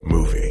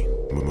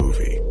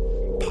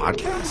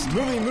podcast?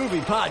 Movie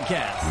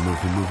podcast.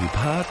 Movie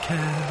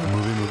podcast.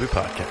 Movie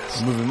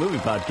podcast. Movie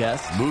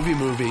podcast.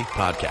 Movie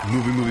podcast.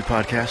 Movie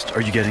podcast.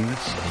 Are you getting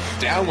this?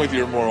 Down with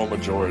your moral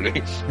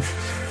majority.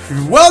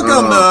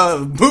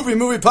 Welcome to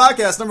Movie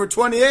Podcast number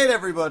 28,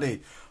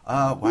 everybody.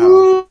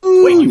 Wow.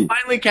 Wait, you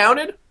finally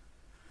counted?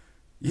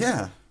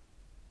 Yeah.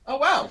 Oh,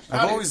 wow.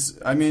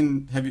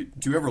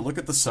 Do you ever look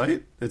at the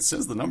site? It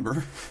says the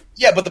number.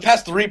 Yeah, but the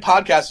past 3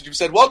 podcasts, you've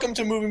said, welcome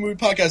to Movie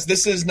Podcast.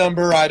 This is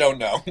number, I don't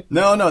know.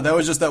 No, that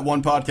was just that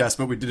one podcast,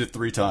 but we did it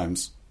 3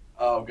 times.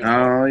 Oh, good.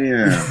 Oh,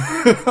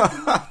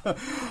 yeah.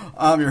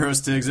 I'm your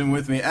host, Tiggs, and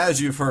with me,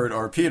 as you've heard,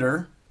 are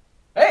Peter.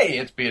 Hey,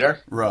 it's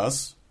Peter.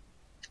 Russ.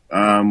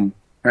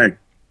 Hey.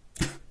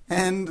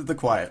 And the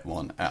quiet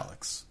one,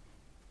 Alex.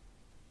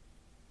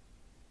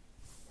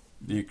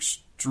 The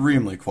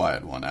extremely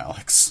quiet one,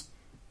 Alex.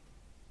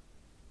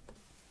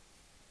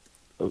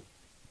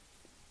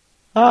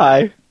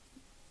 Hi.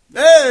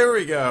 Hey, here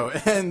we go.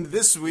 And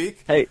this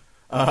week, Hey,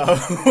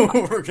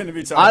 we're going to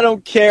be talking... I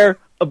don't care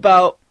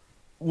about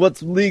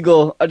what's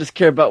legal. I just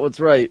care about what's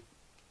right.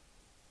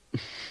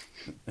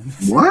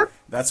 What?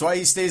 That's why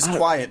he stays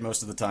quiet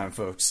most of the time,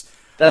 folks.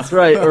 That's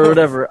right, or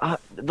whatever.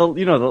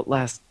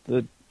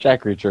 The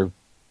Jack Reacher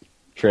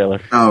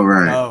trailer. Oh,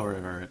 right.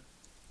 Oh,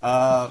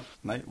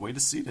 right. Way to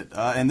seat it.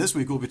 And this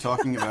week we'll be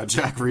talking about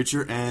Jack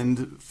Reacher,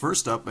 and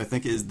first up, I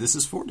think, is This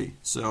Is 40.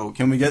 So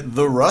can we get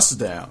the Russ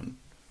down?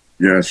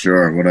 Yeah,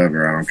 sure.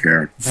 Whatever. I don't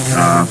care.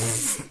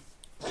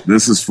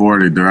 This is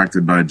 40,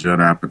 directed by Judd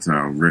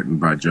Apatow, written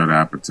by Judd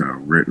Apatow,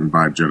 written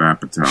by Judd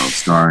Apatow,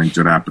 starring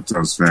Judd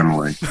Apatow's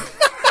family.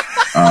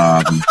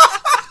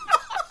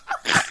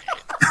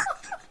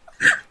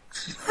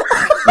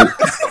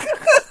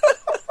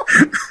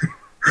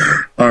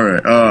 All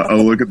right. A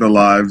look at the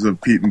lives of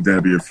Pete and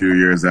Debbie a few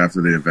years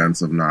after the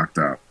events of Knocked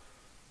Up.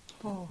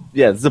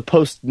 Yeah, it's a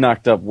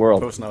post-knocked up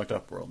world. Post-knocked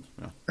up world.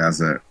 Yeah.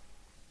 That's it.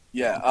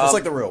 Yeah. Just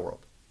like the real world.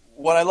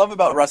 What I love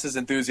about Russ's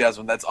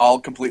enthusiasm, that's all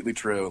completely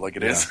true, like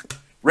it is.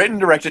 Written,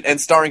 directed, and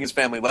starring his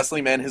family,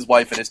 Leslie Mann, his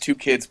wife, and his 2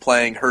 kids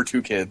playing her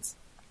 2 kids.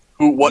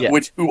 Who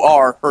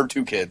are her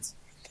 2 kids.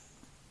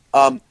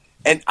 And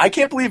I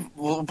can't believe,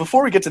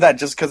 before we get to that,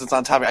 just because it's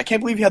on topic, I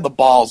can't believe he had the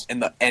balls in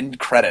the end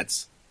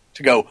credits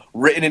to go,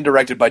 written and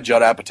directed by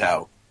Judd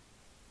Apatow.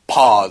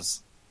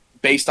 Pause.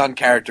 Based on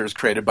characters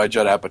created by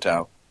Judd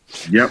Apatow.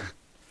 Yep.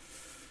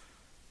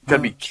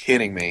 Gotta be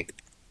kidding me.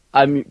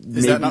 I mean,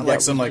 Is that not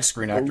like some like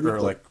Screen Actor or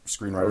like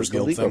Screenwriters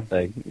Guild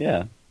thing?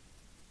 Yeah.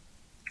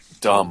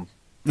 Dumb.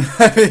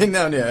 I mean,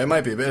 it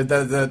might be, but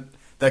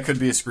that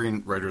could be a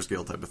Screenwriters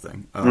Guild type of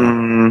thing.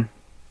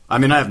 I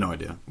mean, I have no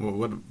idea.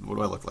 What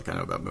do I look like? I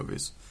know about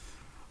movies.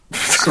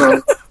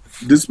 So,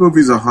 this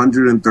movie's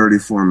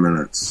 134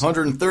 minutes.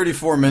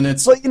 134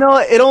 minutes. But you know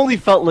what? It only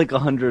felt like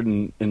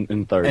 130.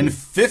 And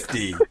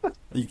 50. Are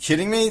you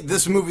kidding me?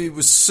 This movie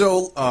was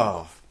so...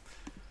 Oh.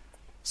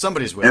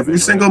 Somebody's waving. Every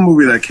single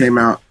movie that came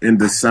out in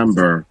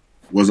December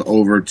was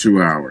over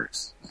 2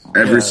 hours.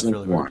 Every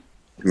single really one.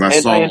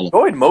 Because I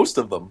enjoyed most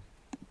of them.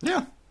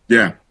 Yeah.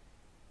 Yeah.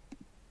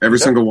 Every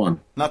single one.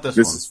 Not this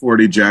This one. is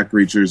 40, Jack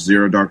Reacher,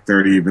 Zero Dark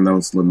 30, even though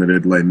it's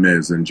limited, Les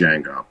Mis, and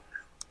Django.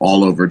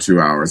 All over 2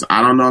 hours.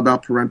 I don't know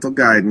about Parental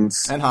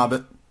Guidance. And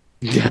Hobbit.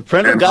 Yeah,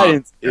 Parental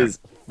Guidance is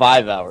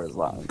 5 hours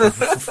long.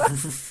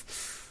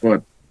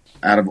 But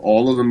out of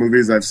all of the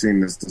movies I've seen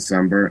this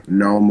December,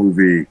 no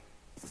movie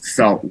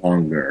felt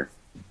longer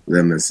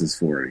than This Is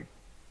 40.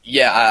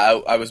 Yeah,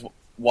 I was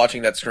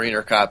watching that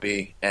screener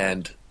copy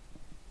and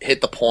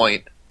hit the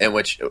point in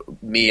which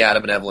me,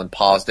 Adam, and Evelyn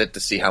paused it to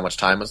see how much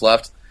time was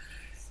left.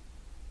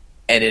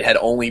 And it had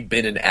only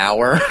been an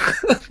hour.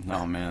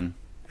 Oh, man.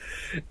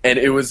 And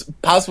it was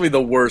possibly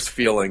the worst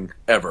feeling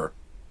ever.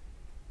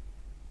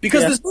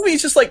 Because this movie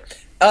is just like,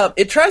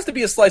 it tries to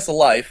be a slice of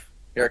life.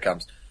 Here it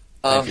comes.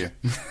 Thank you.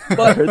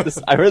 I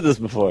heard this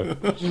before.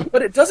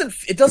 But it doesn't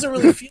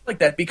really feel like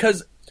that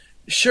because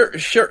sure.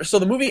 So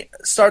the movie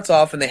starts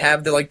off and they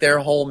have their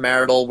whole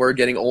marital we're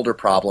getting older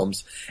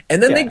problems.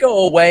 And then they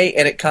go away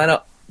and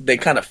they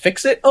kind of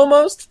fix it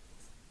almost.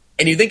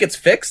 And you think it's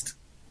fixed.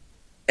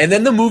 And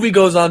then the movie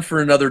goes on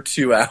for another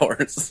 2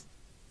 hours.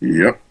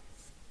 Yep.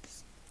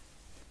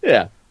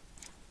 Yeah.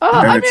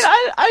 I mean,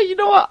 I you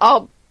know what?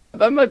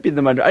 I might be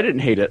the minority. I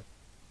didn't hate it.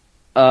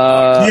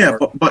 Yeah,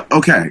 but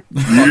okay.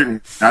 You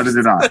didn't. Neither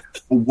did I.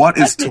 What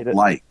is to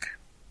like?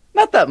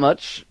 Not that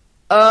much.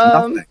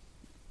 Nothing.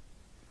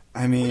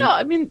 I mean, No,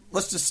 I mean,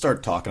 let's just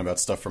start talking about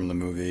stuff from the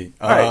movie.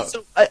 all right.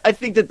 So I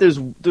think that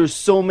there's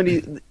so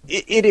many.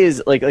 It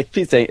is like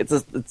Pete's saying.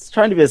 It's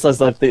trying to be a slice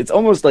of life thing. It's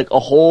almost like a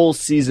whole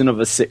season of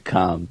a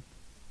sitcom.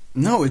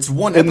 No, it's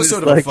one And episode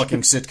it's of a like-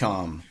 fucking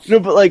sitcom. No,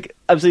 but like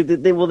I'm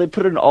saying, they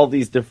put in all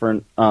these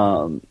different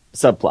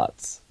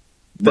subplots.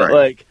 But Right.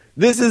 like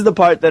this is the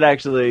part that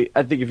actually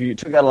I think if you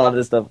took out a lot of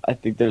this stuff, I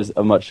think there's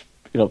a much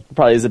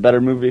probably is a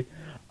better movie.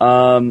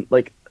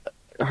 Like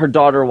her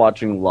daughter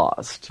watching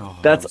Lost. Oh,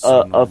 That's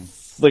that was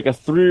so like a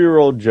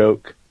 3-year-old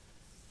joke.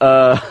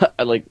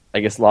 I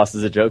guess Lost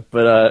is a joke,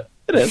 but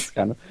it is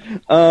kind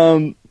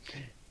of.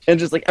 And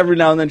just like every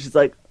now and then she's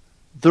like,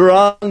 they're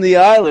on the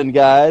island,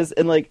 guys.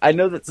 And, like, I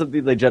know that's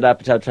something like Judd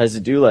Apatow tries to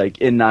do, like,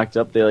 in Knocked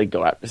Up, they, like,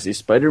 go out to see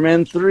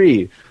Spider-Man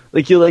 3.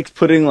 Like, he likes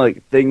putting,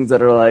 like, things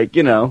that are, like,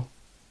 you know,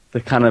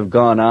 that kind of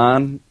gone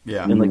on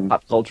in, like,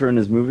 pop culture in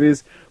his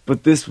movies.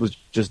 But this was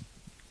just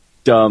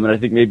dumb, and I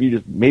think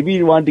maybe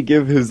he wanted to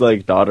give his,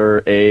 like,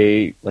 daughter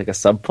a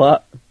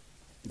subplot.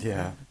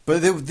 Yeah.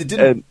 But they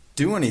didn't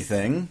do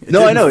anything. It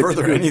no, didn't I know.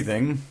 further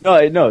anything. No,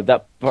 I know.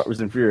 That part was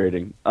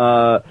infuriating.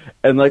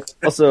 And, like,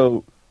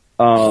 also...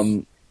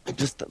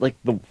 just like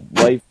the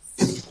wife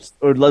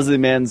or Leslie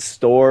Mann's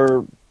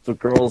store, the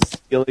girls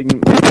stealing.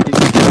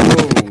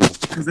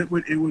 Because it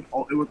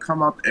would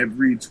come up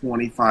every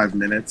 25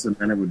 minutes and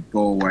then it would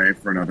go away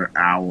for another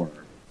hour.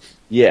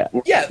 Yeah,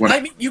 I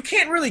mean, you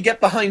can't really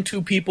get behind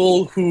two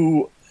people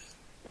who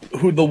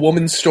the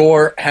woman's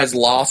store has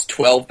lost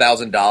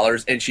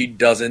 $12,000 and she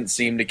doesn't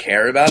seem to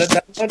care about it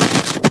that much.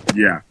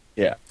 Yeah.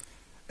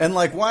 And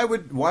like, why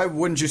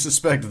wouldn't you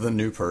suspect the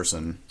new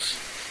person?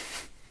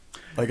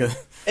 Like a.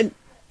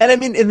 And I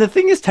mean, and the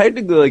thing is,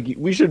 technically, like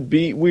we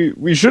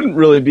shouldn't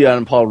really be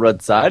on Paul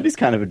Rudd's side. He's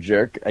kind of a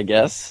jerk, I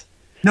guess.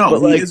 No, but,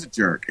 he like, is a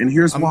jerk, and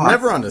here's I'm why.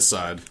 never on his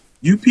side.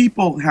 You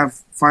people have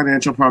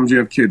financial problems. You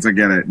have kids. I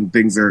get it, and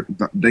things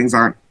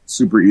aren't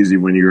super easy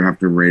when you have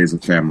to raise a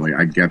family.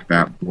 I get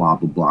that. Blah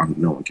blah blah.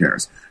 No one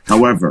cares.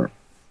 However,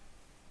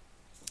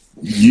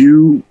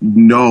 you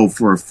know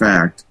for a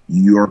fact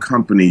your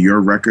company, your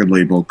record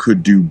label,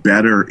 could do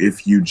better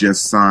if you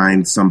just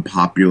signed some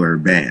popular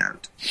band.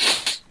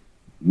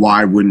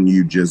 Why wouldn't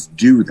you just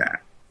do that?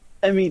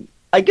 I mean,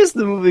 I guess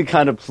the movie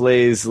kind of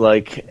plays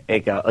like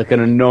an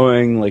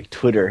annoying like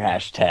Twitter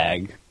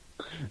hashtag.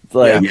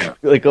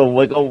 It's like a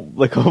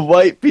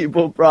white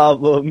people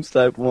problems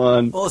type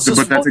one. Well,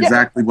 But that's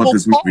exactly what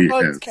this movie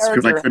is,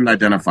 because I couldn't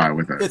identify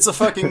with it. It's a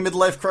fucking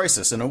midlife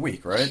crisis in a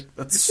week, right?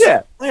 That's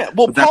Yeah. Well,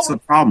 But that's the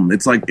problem.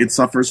 It's like it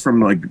suffers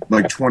from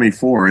like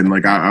 24, and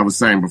like I was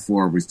saying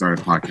before we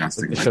started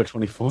podcasting, The show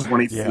 24.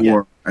 24.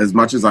 Yeah. As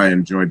much as I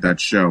enjoyed that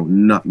show,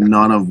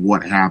 none of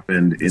what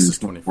happened in This is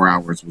 24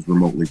 hours was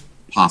remotely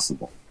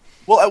possible.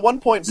 Well, at one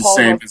point, It's the Paul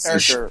same Rudd's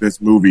as character.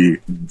 this movie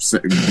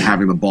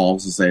having the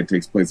balls to say it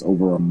takes place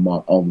over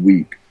a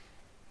week.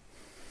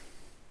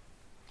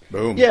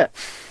 boom. Yeah.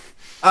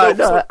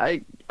 No,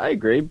 I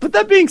agree. But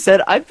that being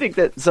said, I think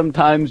that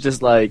sometimes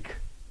just like,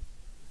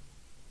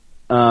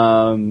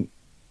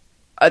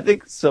 I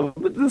think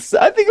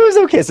it was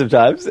okay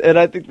sometimes, and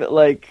I think that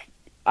like,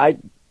 I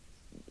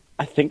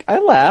think I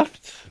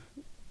laughed.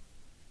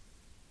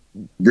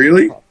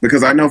 Really?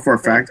 Because I know for a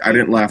fact I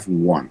didn't laugh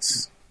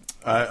once.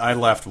 I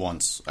laughed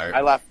once.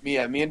 I laughed. Me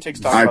and Tiggs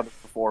talked about this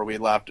before. We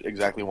laughed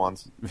exactly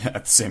once.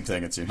 At the same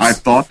thing, it seems. I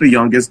thought the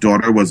youngest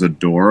daughter was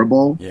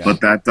adorable, Yeah. but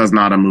that does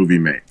not a movie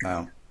make.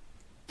 No.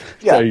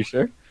 Yeah. Are you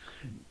sure?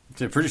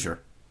 Yeah, pretty sure.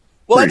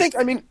 Well, I Great.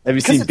 think, I mean... Have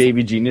you 'cause seen it's-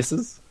 Baby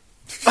Geniuses?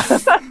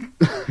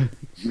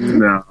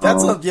 No.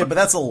 But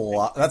that's a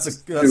lot. That's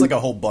like a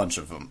whole bunch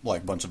of them,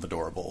 like bunch of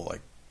adorable like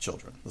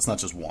children. That's not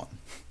just one.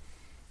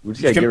 We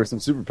just gotta can- give her some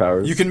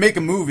superpowers. You can make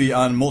a movie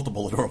on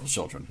multiple adorable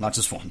children, not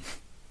just one.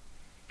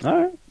 All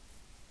right.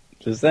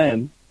 Just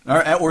saying.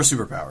 Or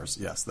superpowers.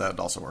 Yes, that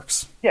also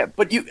works. Yeah,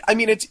 but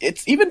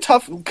it's even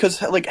tough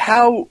because like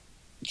how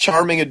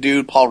charming a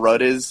dude Paul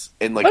Rudd is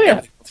and like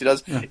everything else he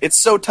does. Yeah. It's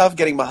so tough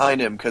getting behind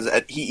him because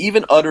he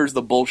even utters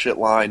the bullshit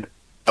line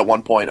at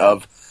one point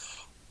of,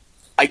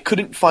 "I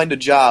couldn't find a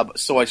job,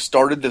 so I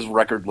started this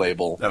record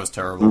label." That was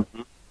terrible.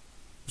 It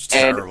was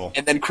terrible.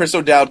 And then Chris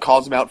O'Dowd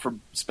calls him out for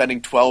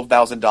spending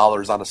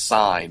 $12,000 on a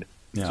sign.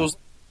 Yeah. So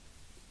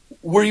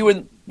were you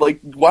in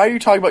like? Why are you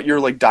talking about your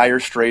like dire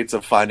straits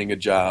of finding a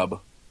job?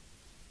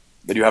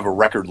 That you have a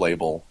record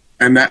label.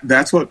 And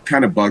that's what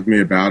kind of bugged me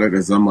about it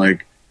is I'm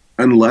like,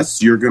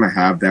 unless you're going to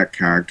have that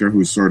character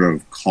who sort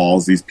of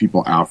calls these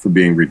people out for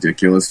being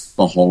ridiculous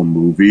the whole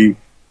movie,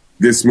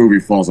 this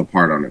movie falls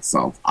apart on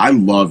itself. I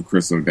love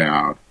Chris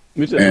O'Dowd.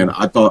 Me too. And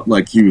I thought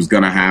like he was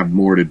going to have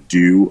more to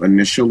do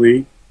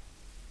initially.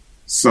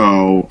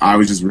 So I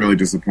was just really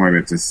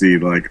disappointed to see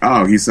like,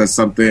 oh, he says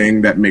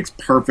something that makes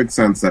perfect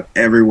sense that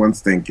everyone's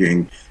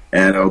thinking.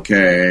 And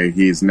okay,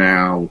 he's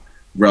now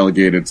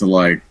relegated to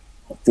like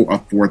a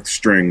fourth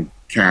string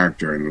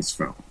character in this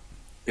film.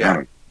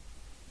 Yeah.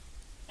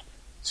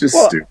 It's just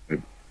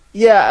stupid.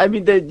 Yeah, I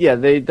mean,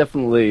 they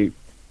definitely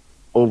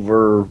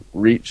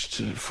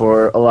overreached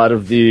for a lot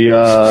of the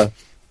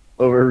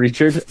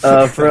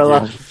for a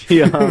lot of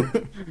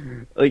the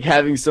like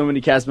having so many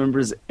cast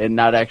members and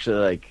not actually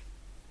like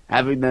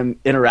having them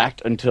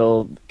interact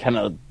until kind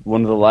of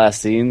one of the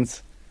last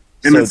scenes.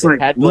 And so it's they like,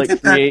 had to look like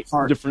at that create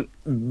part. different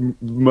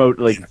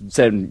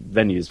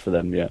venues for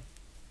them. Yeah.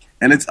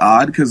 And it's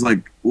odd because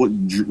like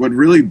what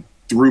really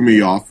threw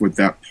me off with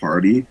that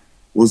party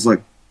was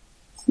like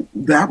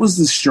that was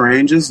the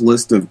strangest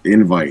list of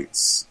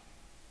invites.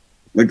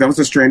 Like that was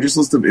the strangest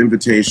list of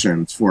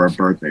invitations for a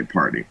birthday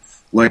party.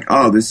 Like,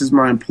 oh, this is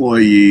my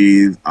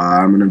employee.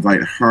 I'm gonna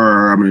invite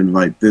her. I'm gonna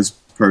invite this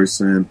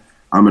person.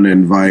 I'm gonna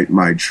invite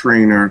my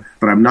trainer,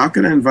 but I'm not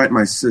gonna invite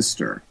my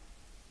sister,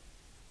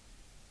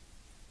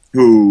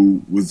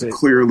 who was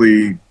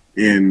clearly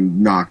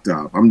in Knocked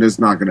Up. I'm just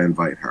not going to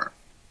invite her.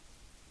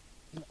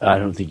 I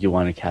don't think you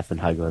wanted Katherine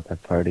Heigl at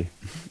that party.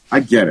 I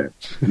get it.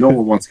 No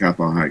one wants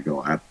Katherine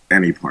Heigl at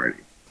any party.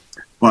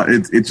 But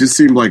it just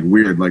seemed like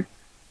weird. Like,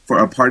 for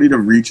a party to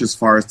reach as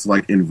far as to,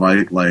 like,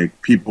 invite,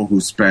 like, people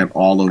who spent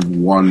all of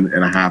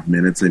 1.5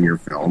 minutes in your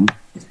film.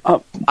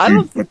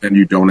 But then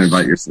you don't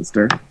invite your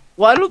sister.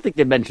 Well, I don't think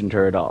they mentioned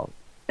her at all.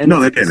 And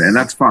no, they didn't, and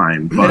that's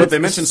fine. But they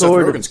mentioned Seth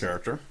Rogen's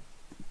character.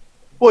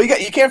 Well,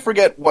 you can't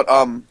forget what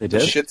the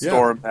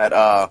shitstorm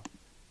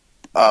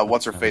that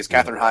what's her face,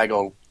 Katherine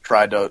Heigl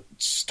tried to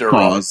stir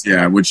up.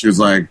 Yeah, which is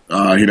like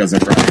he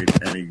doesn't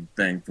write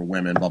anything for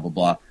women, blah blah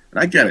blah. And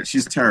I get it,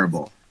 she's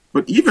terrible.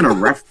 But even a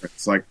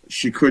reference, like,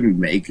 she couldn't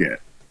make it.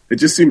 It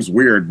just seems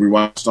weird. We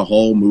watched a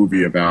whole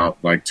movie about,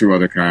 like, 2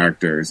 other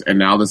characters, and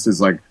now this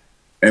is, like,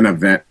 an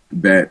event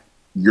that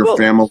your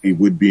family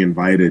would be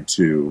invited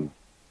to.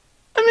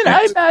 I mean,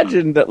 I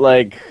imagine that,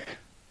 like,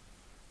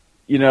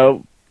 you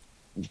know,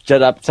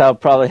 Judd Apatow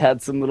probably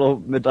had some little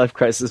midlife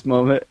crisis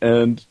moment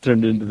and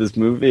turned into this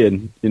movie,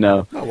 and, you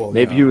know,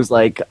 maybe he was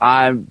like,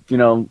 I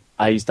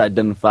used to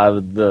identify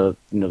with the,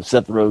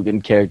 Seth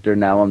Rogen character,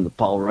 now I'm the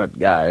Paul Rudd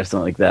guy, or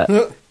something like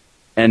that.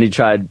 And he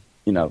tried,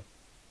 I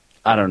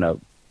don't know,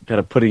 kind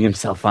of putting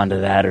himself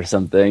onto that or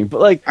something. But,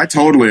 like, I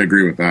totally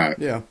agree with that.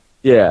 Yeah.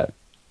 Yeah.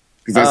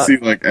 Because I see,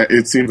 like,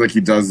 it seems like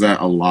he does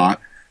that a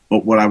lot.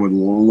 But what I would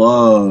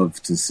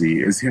love to see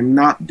is him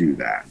not do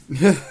that.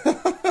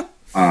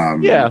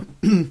 Yeah.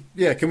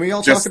 Yeah, can we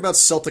all talk about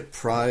Celtic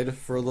Pride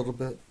for a little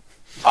bit?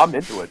 I'm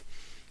into it.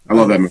 I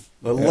love that movie.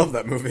 I love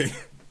that movie.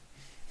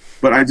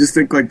 But I just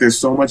think, like, there's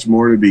so much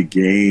more to be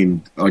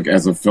gained, like,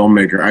 as a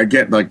filmmaker. I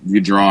get, like, you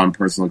draw on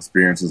personal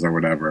experiences or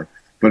whatever,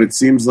 but it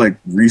seems like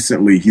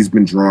recently he's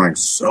been drawing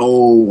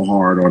so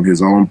hard on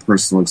his own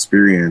personal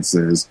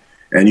experiences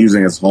and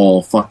using his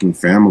whole fucking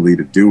family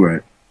to do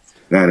it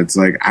that it's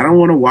like, I don't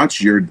want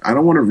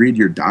to read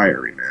your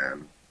diary,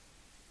 man.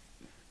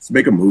 Let's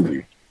make a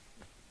movie.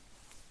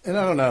 And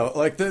I don't know,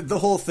 like, the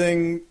whole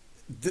thing,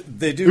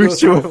 they do go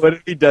through... What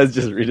if he does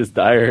just read his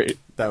diary?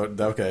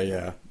 Okay,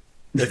 yeah.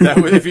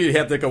 If he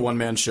had, like, a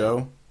one-man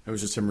show, it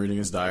was just him reading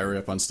his diary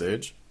up on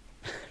stage.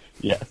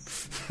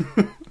 Yes.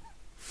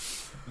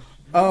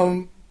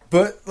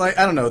 But, like,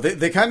 I don't know,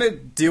 they kind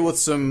of deal with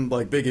some,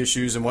 like, big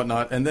issues and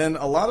whatnot, and then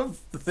a lot of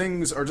the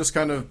things are just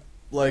kind of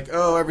like,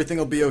 oh, everything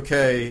will be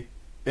okay,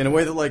 in a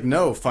way that, like,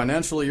 no,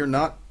 financially you're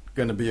not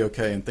going to be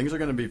okay, and things are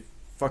going to be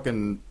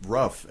fucking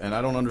rough, and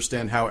I don't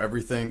understand how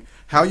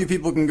you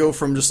people can go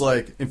from just,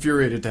 like,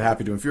 infuriated to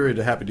happy to infuriated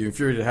to happy to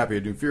infuriated to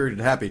happy to infuriated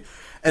to happy,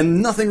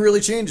 and nothing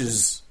really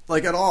changes,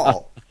 like, at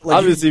all. Like,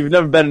 obviously, you've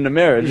never been in a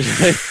marriage.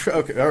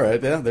 Okay, all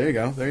right, yeah, there you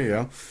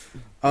go.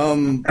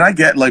 And I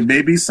get, like,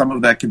 maybe some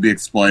of that can be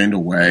explained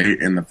away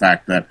in the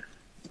fact that,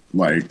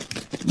 like,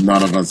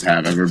 none of us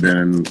have ever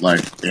been,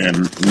 like,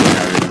 in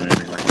marriage or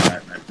anything like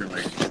that, and I feel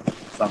like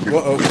some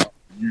people,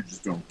 you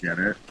just don't get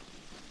it.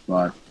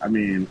 But, I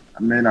mean,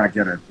 I may not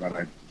get it, but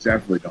I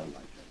definitely don't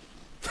like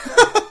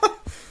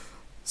it.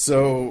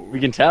 So... we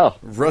can tell.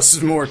 Russ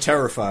is more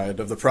terrified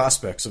of the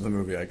prospects of the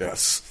movie, I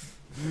guess.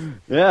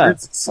 Yeah.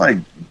 It's like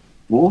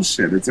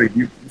bullshit. It's like,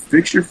 you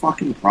fix your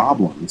fucking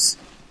problems.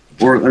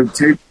 Or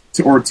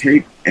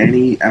take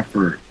any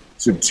effort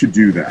to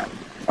do that.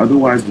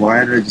 Otherwise,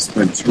 why did I just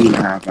spend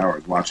 2.5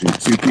 hours watching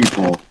 2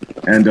 people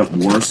end up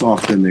worse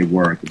off than they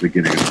were at the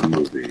beginning of the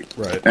movie?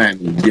 Right.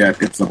 And yet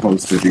it's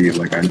supposed to be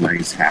like a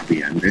nice,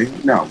 happy ending?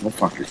 No, go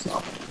fuck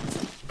yourself.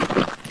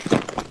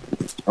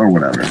 Or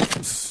whatever.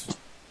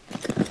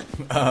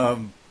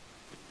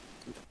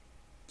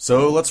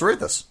 So let's rate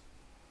this.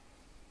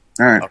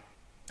 Alright.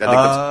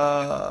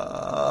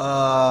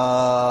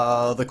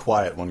 The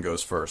quiet one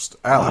goes first.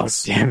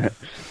 Alex. Oh, damn it.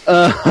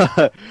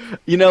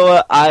 You know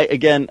what? I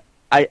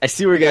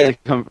see where you guys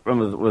come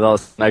from with all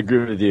this, and I agree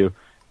with you,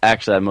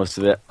 actually, on most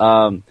of it.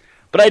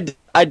 But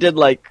I did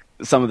like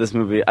some of this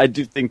movie. I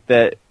do think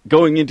that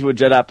going into a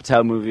Judd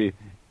Apatow movie,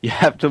 you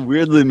have to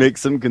weirdly make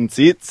some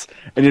conceits,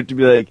 and you have to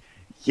be like,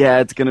 yeah,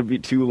 it's going to be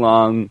too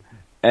long,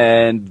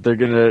 and they're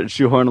going to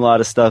shoehorn a lot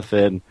of stuff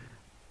in.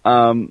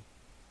 But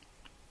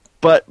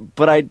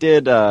I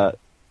did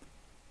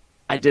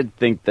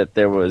think that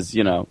there was,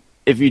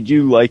 if you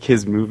do like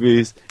his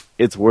movies,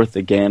 it's worth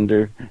a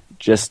gander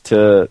just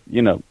to,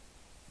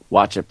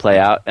 watch it play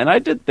out. And I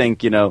did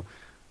think,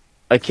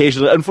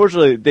 occasionally,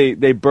 unfortunately,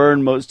 they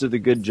burn most of the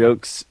good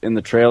jokes in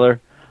the trailer.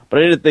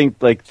 But I did think,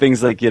 like,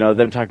 things like,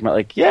 them talking about,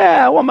 like,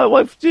 yeah, I want my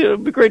wife to,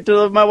 it'd be great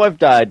to my wife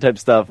died type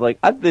stuff. Like,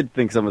 I did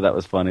think some of that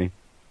was funny.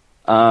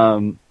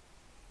 But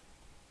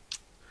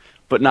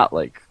not,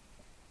 like,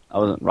 I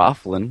wasn't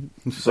raffling.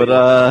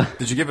 But,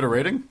 did you give it a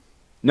rating?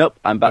 Nope,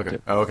 I'm about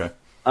to. Oh, okay.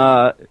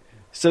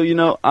 So,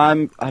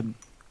 I'm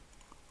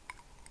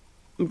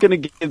gonna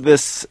give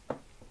this,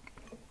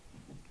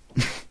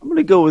 I'm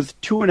gonna go with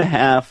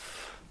 2.5.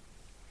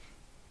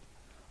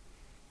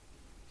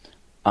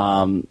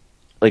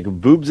 Like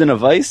boobs in a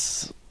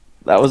vice.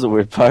 That was a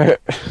weird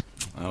part.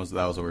 That was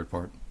a weird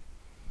part.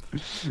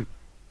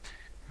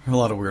 A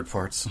lot of weird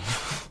parts.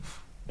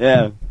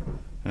 Yeah.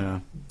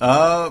 Yeah.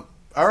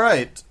 All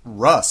right,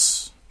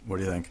 Russ, what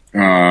do you think?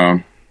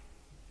 I'm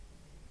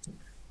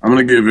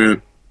gonna give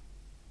it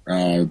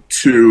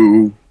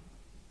two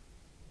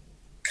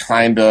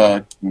kind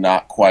of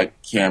not quite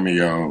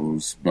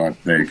cameos,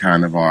 but they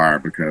kind of are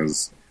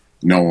because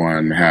no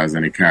one has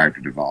any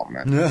character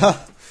development.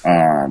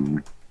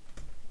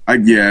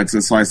 Yeah, it's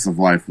a slice of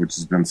life which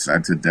has been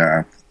said to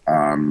death.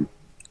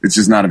 It's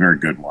just not a very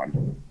good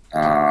one.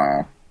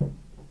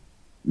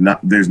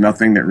 There's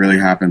nothing that really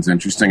happens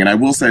interesting, and I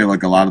will say,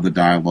 like, a lot of the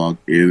dialogue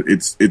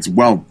it's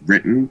well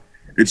written.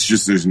 It's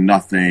just there's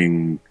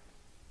nothing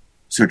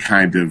to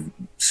kind of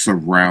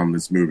surround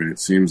this movie. It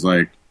seems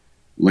like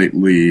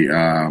lately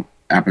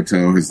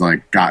Apatow has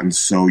like gotten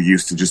so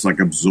used to just like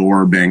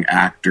absorbing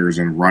actors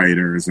and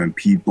writers and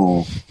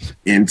people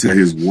into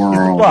his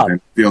world, and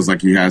it feels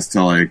like he has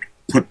to like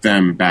put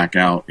them back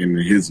out in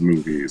his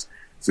movies.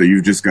 So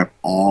you've just got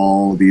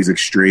all these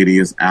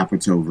extraneous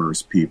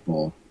Apatow-verse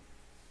people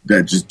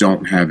that just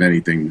don't have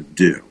anything to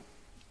do.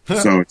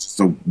 So it's just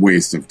a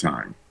waste of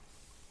time.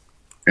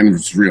 And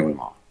it's really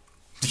long.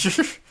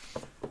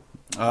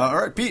 All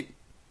right, Pete.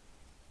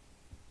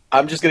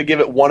 I'm just going to give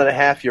it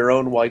 1.5 your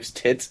own wife's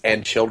tits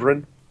and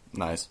children.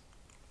 Nice.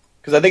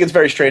 Because I think it's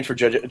very strange for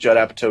Judd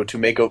Apatow to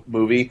make a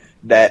movie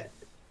that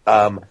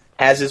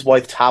has his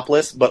wife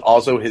topless, but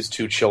also his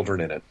 2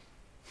 children in it.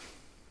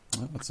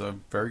 Well, that's a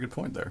very good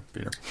point there,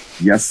 Peter.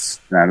 Yes,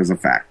 that is a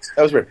fact.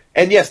 That was weird.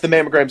 And yes, the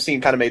mammogram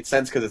scene kind of made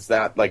sense because it's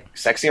not like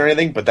sexy or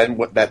anything. But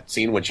then that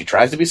scene when she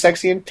tries to be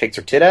sexy and takes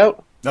her tit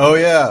out. Oh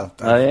yeah.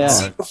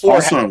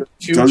 Also,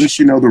 doesn't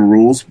she know the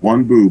rules?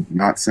 1 boob,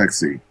 not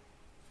sexy.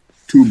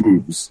 2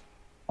 boobs,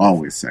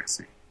 always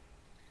sexy.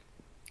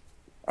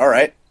 All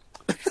right.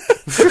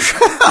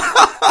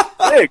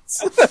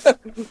 Thanks.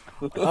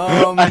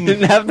 I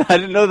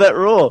didn't know that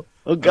rule.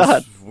 Oh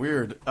God, that's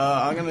weird.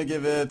 I'm gonna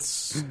give it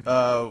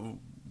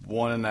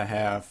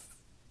 1.5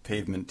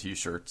 pavement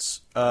T-shirts.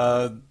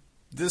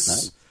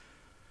 Nice.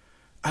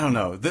 I don't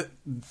know.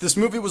 This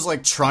movie was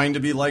like trying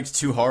to be liked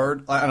too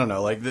hard. I don't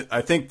know. Like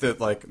I think that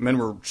like men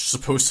were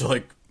supposed to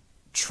like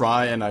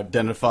try and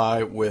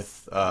identify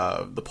with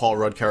the Paul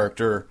Rudd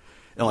character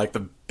in like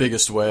the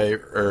biggest way,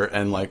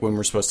 and like when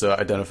we're supposed to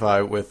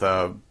identify with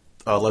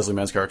Leslie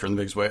Mann's character in the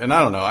biggest way. And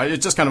I don't know. It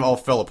just kind of all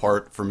fell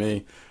apart for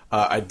me.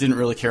 I didn't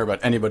really care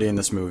about anybody in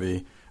this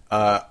movie.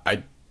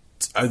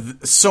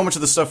 So much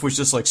of the stuff was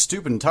just like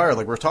stupid and tired.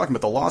 Like we were talking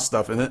about the Lost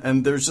stuff,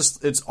 and there's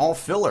just it's all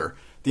filler.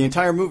 The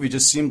entire movie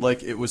just seemed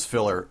like it was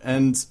filler.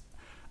 And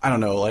I don't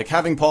know, like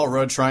having Paul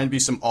Rudd try and be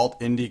some alt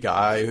indie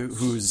guy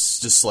who's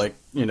just like,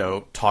 you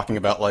know, talking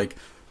about like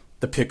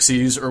the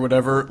Pixies or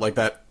whatever, like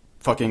that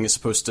fucking is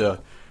supposed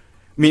to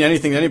mean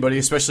anything to anybody,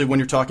 especially when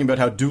you're talking about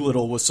how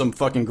Doolittle was some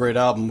fucking great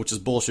album, which is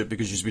bullshit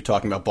because you should be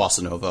talking about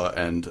Bossa Nova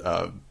and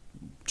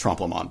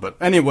Trompe Le Monde. But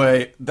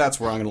anyway, that's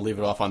where I'm going to leave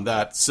it off on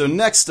that. So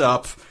next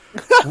up,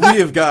 we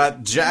have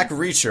got Jack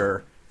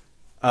Reacher.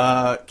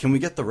 Can we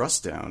get the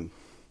Rust down?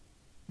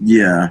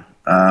 Yeah,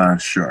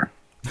 sure.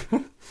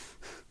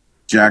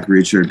 Jack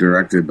Reacher,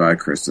 directed by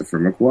Christopher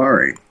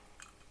McQuarrie.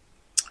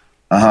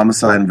 A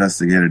homicide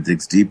investigator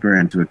digs deeper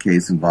into a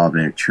case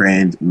involving a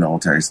trained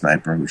military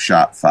sniper who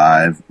shot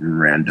 5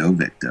 rando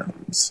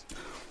victims.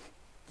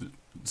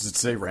 Does it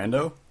say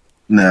rando?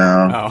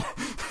 No. Oh.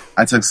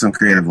 I took some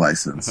creative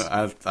license.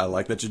 I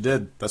like that you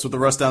did. That's what the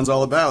Rust Down's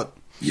all about.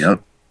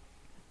 Yep.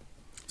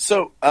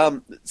 So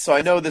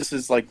I know this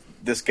is like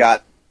this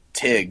got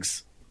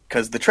Tiggs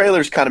because the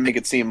trailers kind of make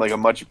it seem like a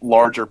much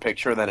larger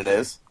picture than it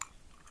is.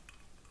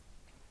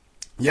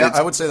 Yeah,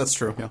 I would say that's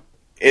true. Yeah,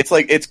 it's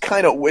like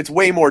it's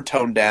way more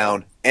toned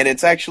down, and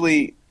it's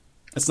actually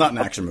it's not an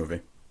action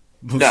movie.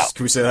 No,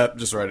 can we say that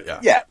just right? Yeah.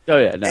 Yeah. Oh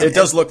yeah. No. It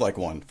does look like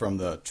one from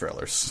the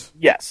trailers.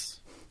 Yes,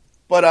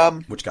 but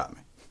which got me.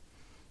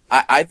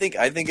 I think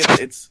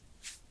it's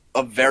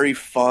a very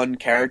fun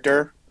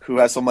character who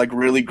has some like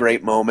really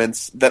great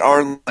moments that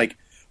aren't like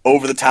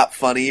over the top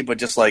funny, but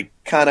just like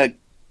kind of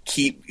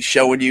keep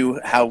showing you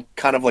how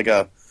kind of like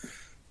a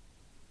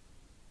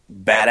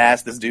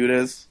badass this dude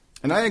is.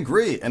 And I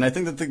agree, and I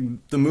think that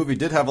the movie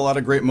did have a lot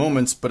of great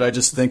moments, but I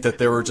just think that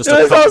there were just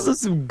there's also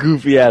some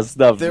goofy ass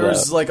stuff. There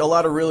was like a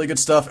lot of really good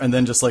stuff, and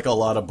then just like a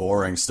lot of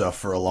boring stuff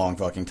for a long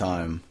fucking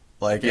time.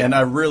 Like, yeah. And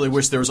I really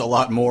wish there was a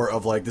lot more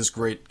of like this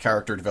great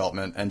character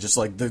development and just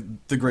like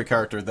the great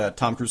character that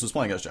Tom Cruise was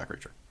playing as Jack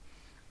Reacher.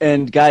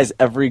 And guys,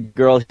 every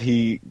girl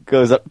he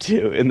goes up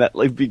to in that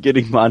like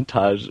beginning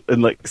montage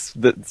and like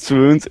that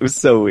swoons, it was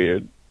so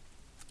weird.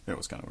 It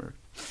was kind of weird.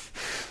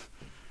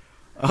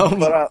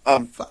 But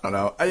I don't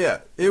know.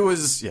 Yeah, it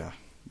was. Yeah,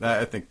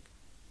 I think.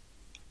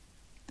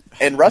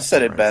 And Russ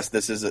said it best.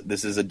 This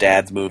is a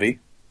dad's movie.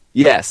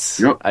 Yes,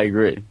 yep. I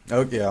agree.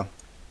 Oh yeah.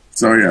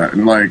 So yeah,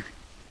 and like,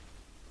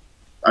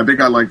 I think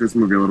I like this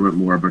movie a little bit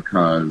more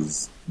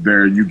because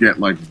there you get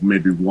like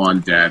maybe one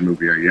dad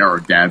movie a year,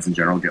 or dads in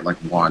general get like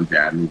one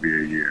dad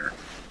movie a year,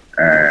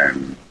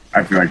 and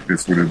I feel like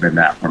this would have been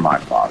that for my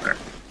father.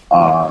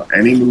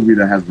 Any movie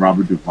that has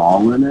Robert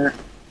Duvall in it,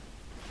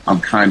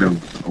 I'm kind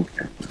of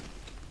okay.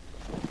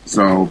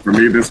 So for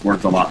me, this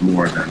worked a lot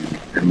more than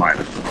it might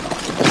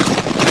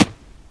have.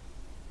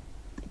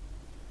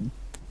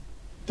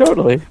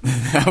 Totally.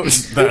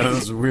 That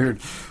was weird.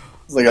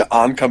 It's like an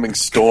oncoming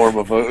storm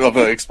of an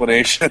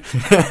explanation.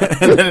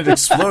 And then it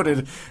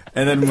exploded,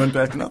 and then went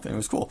back to nothing. It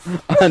was cool.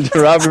 On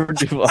to Robert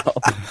Duvall.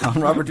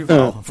 On Robert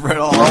Duvall. Right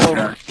all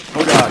over.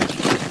 Oh, God.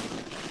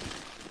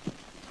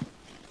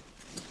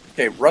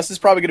 Okay, Russ is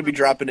probably going to be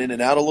dropping in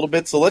and out a little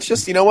bit, so let's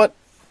just, you know what?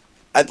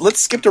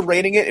 Let's skip to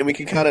rating it, and we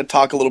can kind of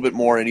talk a little bit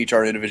more in each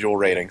our individual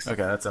ratings.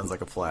 Okay, that sounds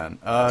like a plan.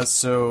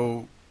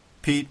 So,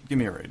 Pete, give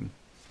me a rating.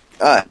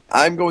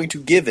 I'm going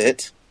to give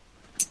it...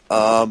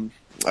 oh,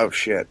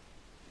 shit.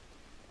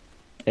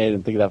 Hey, I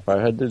didn't think that far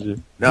ahead, did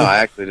you? No, I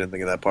actually didn't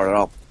think of that part at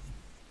all.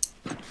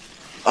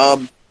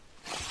 I'm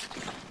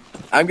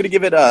going to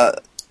give it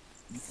a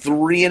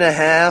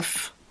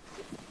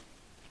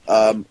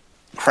 3.5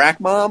 crack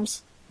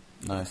moms.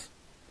 Nice.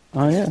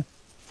 Oh, yeah.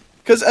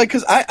 Because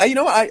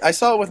I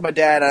saw it with my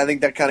dad, and I think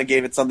that kind of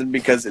gave it something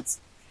because it's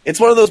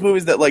one of those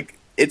movies that, like,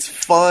 it's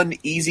fun,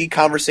 easy,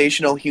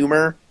 conversational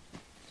humor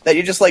that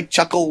you just, like,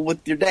 chuckle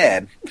with your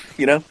dad,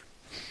 you know?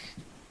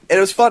 And it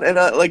was fun, and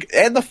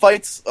and the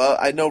fights.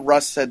 I know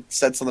Russ had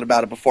said something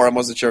about it before. I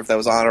wasn't sure if that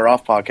was on or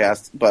off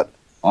podcast, but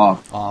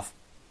Off. Okay,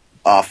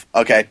 Off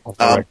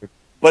the record.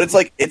 but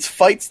it's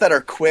fights that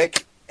are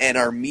quick and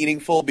are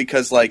meaningful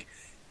because, like,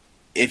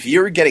 if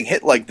you're getting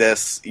hit like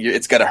this,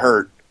 it's gonna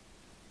hurt.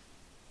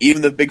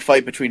 Even the big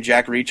fight between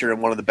Jack Reacher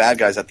and one of the bad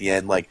guys at the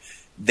end, like,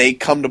 they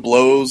come to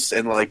blows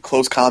and, like,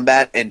 close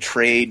combat and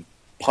trade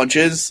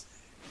punches,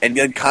 and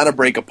then kind of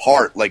break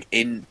apart, like,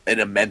 in an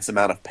immense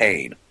amount of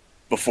pain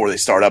before they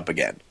start up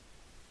again.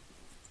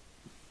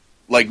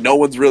 Like, no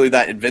one's really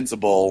that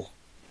invincible.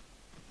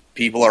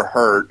 People are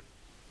hurt.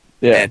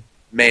 Yeah. And,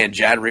 man,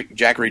 Jack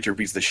Reacher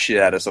beats the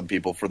shit out of some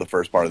people for the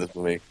first part of this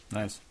movie.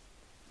 Nice.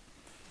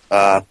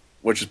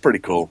 Which is pretty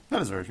cool.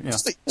 That is very, yeah.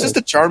 Just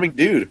a charming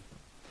dude.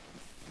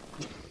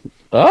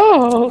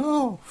 Oh.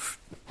 Oh,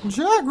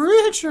 Jack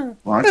Reacher.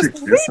 Well, I should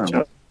kiss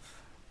him.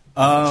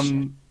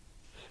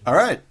 All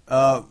right.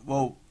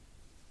 Well,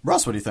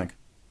 Russ, what do you think?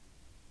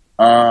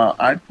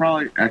 I'd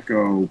probably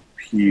echo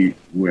Pete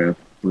with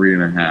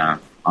 3.5.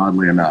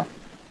 Oddly enough,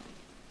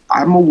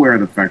 I'm aware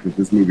of the fact that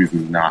this movie's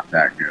not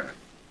that good,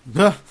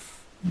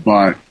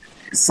 but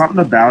something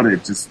about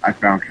it just I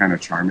found kind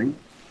of charming.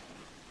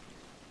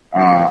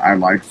 I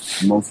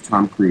liked most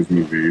Tom Cruise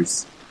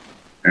movies,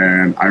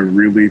 and I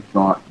really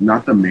thought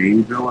not the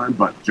main villain,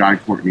 but Jai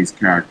Courtney's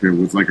character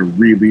was like a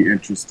really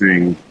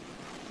interesting.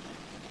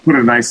 Put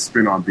a nice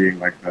spin on being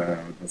like the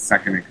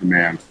second in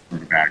command for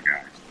the bad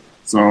guy.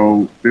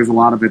 So there's a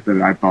lot of it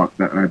that I thought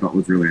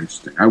was really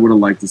interesting. I would have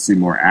liked to see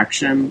more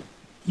action,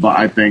 but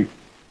I think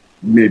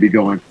maybe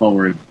going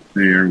forward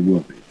there will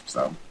be.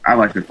 So I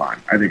liked it fine.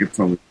 I think it's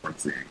totally worth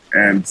seeing,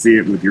 and see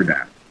it with your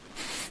dad.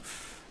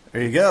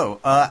 There you go.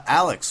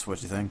 Alex, what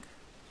do you think?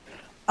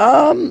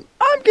 I'm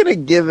gonna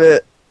give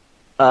it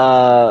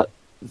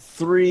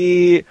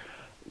 3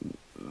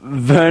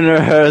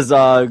 Werner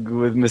Herzog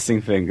with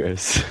missing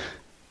fingers.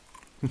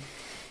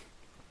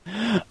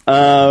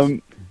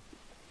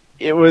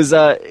 It was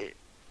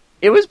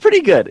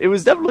pretty good. It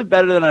was definitely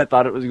better than I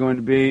thought it was going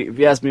to be. If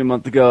you asked me a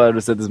month ago, I would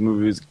have said this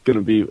movie was going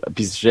to be a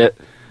piece of shit.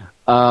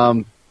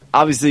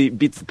 Obviously,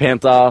 beats the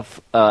pants off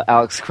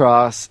Alex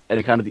Cross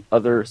and kind of the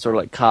other sort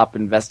of like cop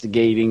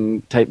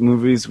investigating type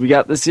movies we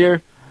got this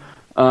year.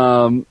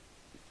 But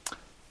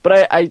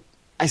I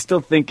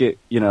still think it,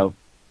 you know,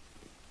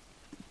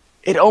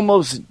 it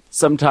almost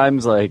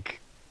sometimes like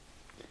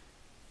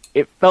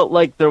it felt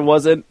like there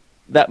wasn't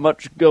that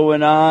much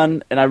going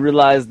on, and I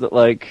realized that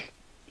like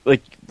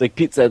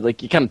Pete said,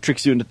 like, it kind of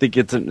tricks you into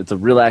thinking it's a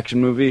real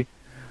action movie.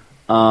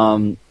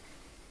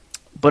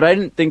 But I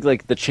didn't think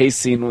like the chase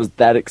scene was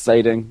that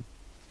exciting.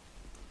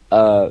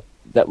 That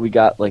we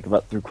got like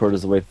about 3/4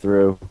 of the way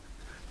through.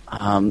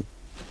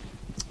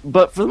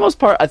 But for the most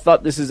part, I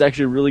thought this is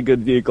actually a really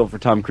good vehicle for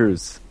Tom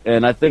Cruise,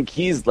 and I think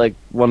he's like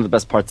one of the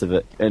best parts of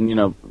it. And you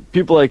know,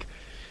 people like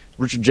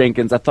Richard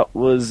Jenkins, I thought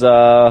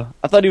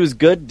he was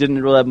good.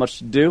 Didn't really have much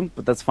to do,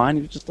 but that's fine.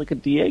 He was just like a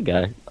DA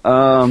guy.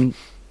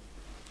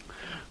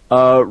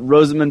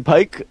 Rosamund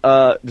Pike,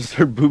 just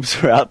her boobs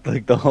were out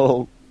like the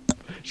whole.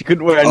 She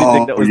couldn't wear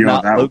anything that was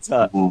not low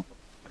cut. Cool.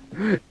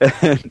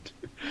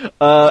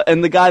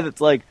 And the guy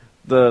that's like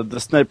the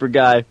sniper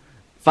guy,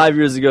 5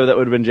 years ago that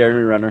would have been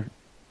Jeremy Renner.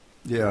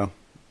 Yeah.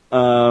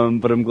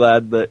 But I'm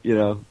glad that you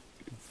know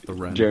The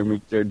Ren.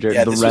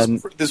 the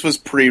Ren. This was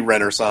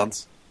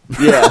pre-Renaissance.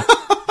 Yeah.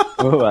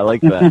 Oh, I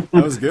like that.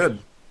 That was good.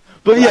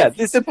 But yeah,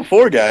 This did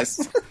before,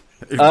 guys.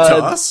 To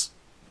us?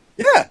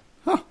 Yeah,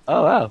 oh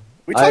wow.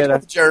 we talked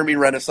about the Jeremy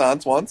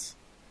Renaissance once.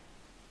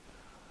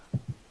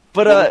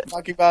 But We were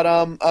talking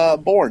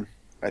about Bourne,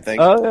 I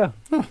think. oh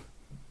yeah.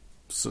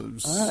 So,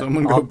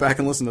 someone go back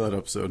and listen to that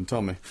episode and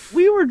tell me.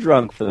 We were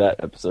drunk for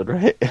that episode,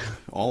 right?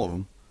 All of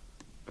them.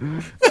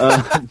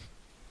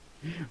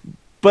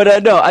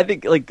 But no, I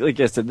think like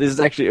I said, this is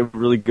actually a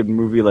really good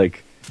movie.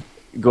 Like,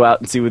 go out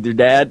and see with your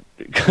dad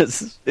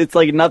because it's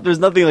like there's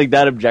nothing like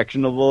that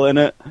objectionable in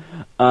it,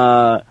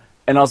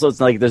 and also it's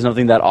like there's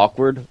nothing that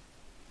awkward.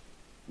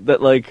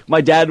 that like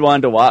my dad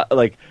wanted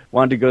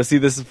to go see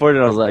this before,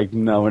 and I was like,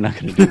 no, we're not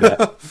going to do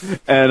that.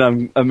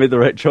 And I made the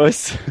right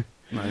choice.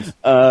 Nice.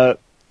 But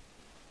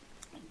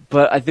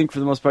I think for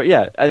the most part,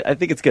 yeah, I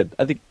think it's good.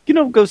 I think,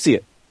 go see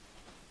it.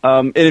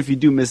 And if you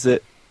do miss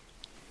it,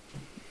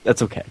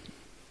 that's okay.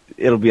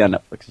 It'll be on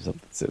Netflix or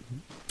something soon.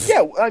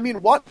 Yeah, I mean,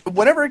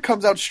 whenever it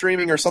comes out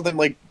streaming or something,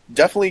 like,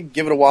 definitely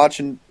give it a watch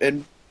and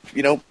pay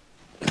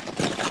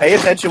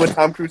attention when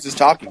Tom Cruise is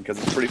talking,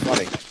 because it's pretty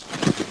funny.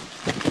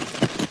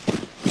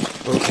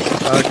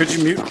 Could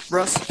you mute,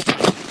 Russ?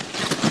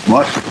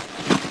 What?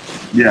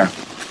 Yeah.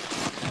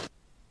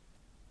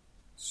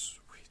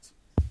 Sweet.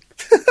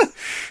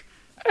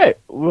 Hey,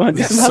 we want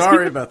to do some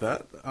Sorry housekeeping? about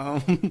that.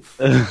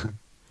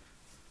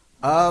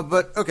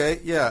 But okay,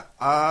 yeah.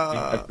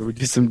 After we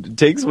do some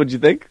takes, what'd you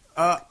think?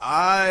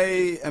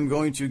 I am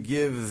going to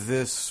give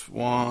this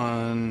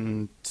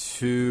one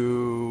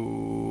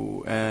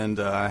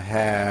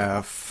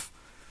 2.5.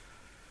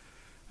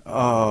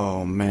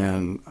 Oh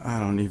man, I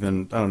don't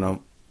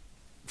know.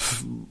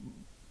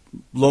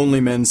 Lonely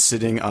men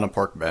sitting on a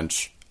park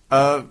bench.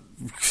 I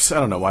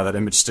don't know why that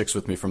image sticks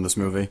with me from this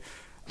movie.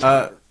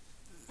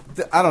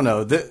 I don't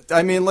know.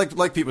 I mean,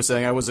 like Pete was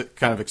saying, I was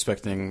kind of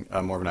expecting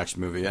more of an action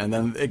movie, and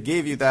then it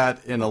gave you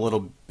that in a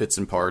little bits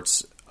and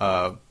parts.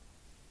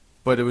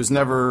 But it was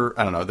never,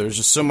 I don't know, there was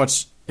just so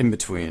much in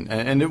between.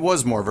 And it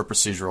was more of a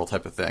procedural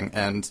type of thing.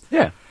 And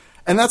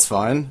that's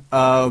fine.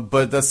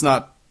 But that's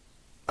not,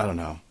 I don't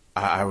know.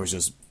 I was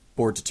just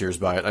bored to tears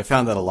by it. I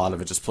found that a lot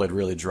of it just played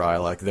really dry.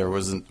 Like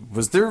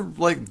was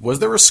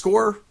there a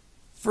score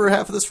for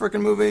half of this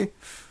freaking movie?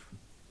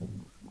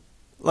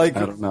 Like,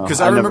 I don't know.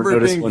 Because I remember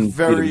it being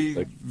very,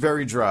 like,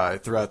 very dry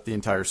throughout the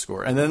entire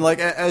score. And then, like,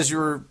 as you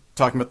were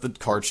talking about the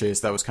car chase,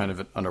 that was kind of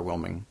an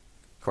underwhelming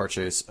car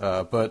chase.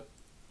 But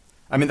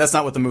I mean, that's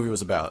not what the movie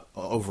was about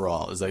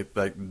overall. Is like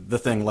the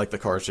thing, like the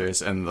car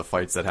chase and the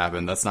fights that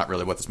happened. That's not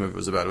really what this movie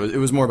was about. It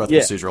was more about the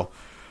procedural.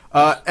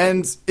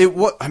 And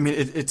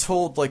it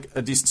told like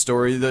a decent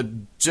story.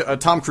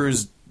 Tom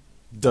Cruise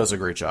does a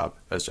great job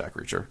as Jack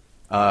Reacher.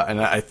 And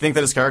I think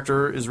that his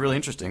character is really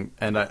interesting.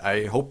 And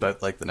I hope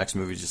that like the next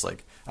movie just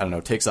like, I don't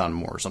know, takes on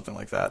more or something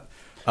like that.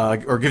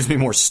 Or gives me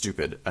more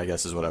stupid, I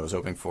guess, is what I was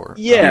hoping for.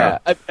 Yeah,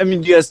 I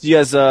mean, you guys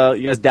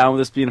down with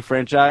this being a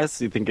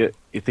franchise? You think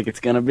it's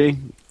gonna be?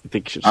 You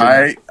think it should?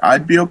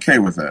 I'd be okay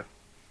with it.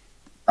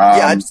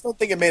 Yeah, I just don't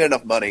think it made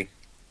enough money.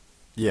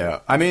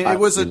 Yeah, I mean, it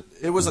was a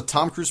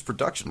Tom Cruise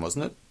production,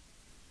 wasn't it?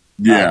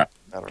 Yeah,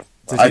 I don't know.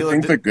 I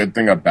think the good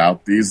thing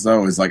about these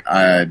though is like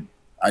I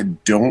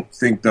don't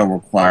think they'll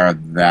require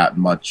that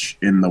much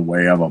in the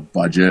way of a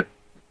budget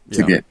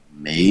to get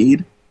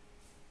made.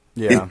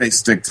 Yeah. If they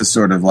stick to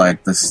sort of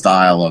like the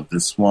style of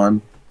this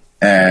one,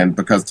 and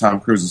because Tom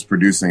Cruise is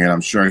producing it,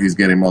 I'm sure he's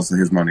getting most of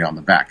his money on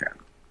the back end.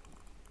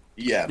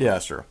 Yeah, yeah,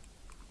 sure.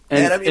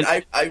 And I mean,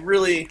 I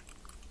really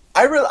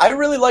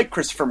like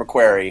Christopher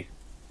McQuarrie.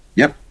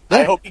 Yep.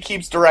 I hope he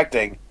keeps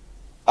directing.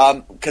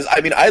 Because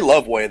I mean, I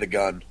love Way of the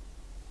Gun.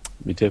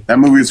 Me too. That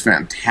movie is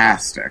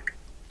fantastic.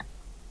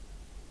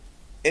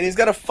 And he's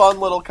got a fun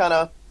little kind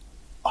of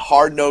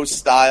hard-nosed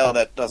style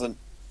that doesn't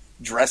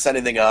dress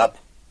anything up.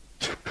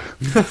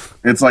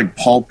 It's like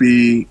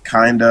pulpy,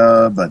 kind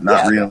of, but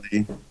not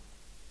really.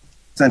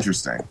 It's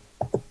interesting.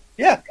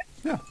 Yeah.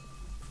 Yeah.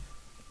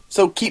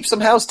 So keep some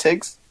house,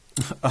 Tiggs.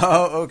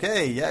 Oh,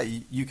 okay. Yeah,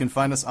 you can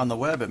find us on the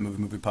web at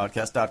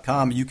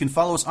moviemoviepodcast.com. You can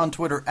follow us on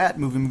Twitter at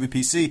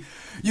moviemoviepc.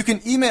 You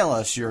can email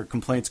us your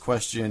complaints,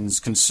 questions,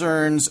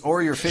 concerns,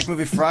 or your Fake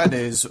Movie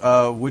Fridays,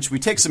 which we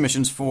take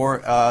submissions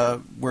for,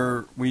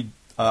 where we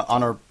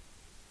on our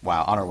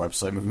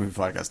website,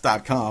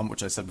 moviemoviepodcast.com,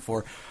 which I said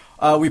before.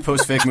 We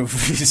post fake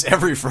movies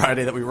every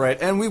Friday that we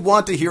write, and we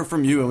want to hear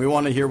from you, and we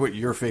want to hear what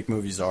your fake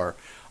movies are.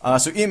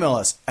 So email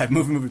us at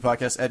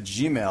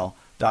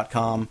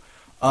moviemoviepodcast@gmail.com.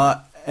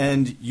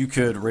 And you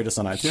could rate us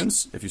on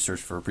iTunes if you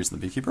search for Priest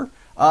and the Beekeeper,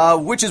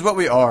 which is what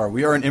we are.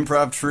 We are an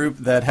improv troupe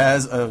that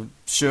has a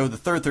show the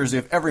third Thursday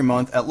of every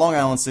month at Long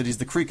Island City's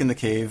The Creek in the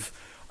Cave.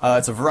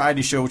 It's a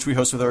variety show which we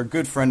host with our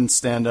good friend and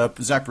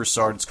stand-up, Zach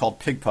Broussard. It's called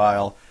Pig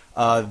Pile.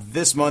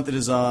 This month it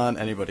is on...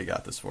 Anybody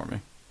got this for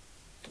me?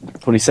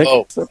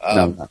 26th? Oh,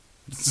 no.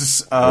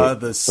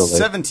 The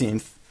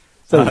 17th.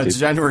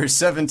 January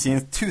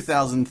 17th,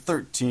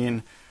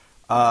 2013.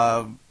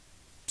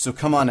 So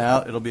come on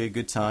out. It'll be a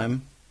good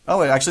time. Oh,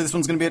 wait, actually, this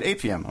one's going to be at 8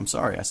 p.m. I'm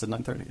sorry. I said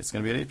 9:30. It's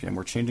going to be at 8 p.m.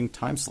 We're changing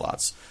time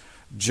slots,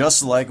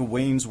 just like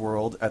Wayne's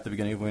World at the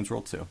beginning of Wayne's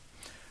World 2.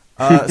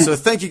 So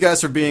thank you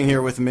guys for being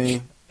here with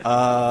me,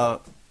 and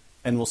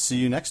we'll see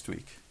you next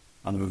week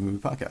on the Movie Movie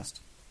Podcast.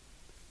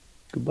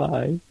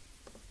 Goodbye.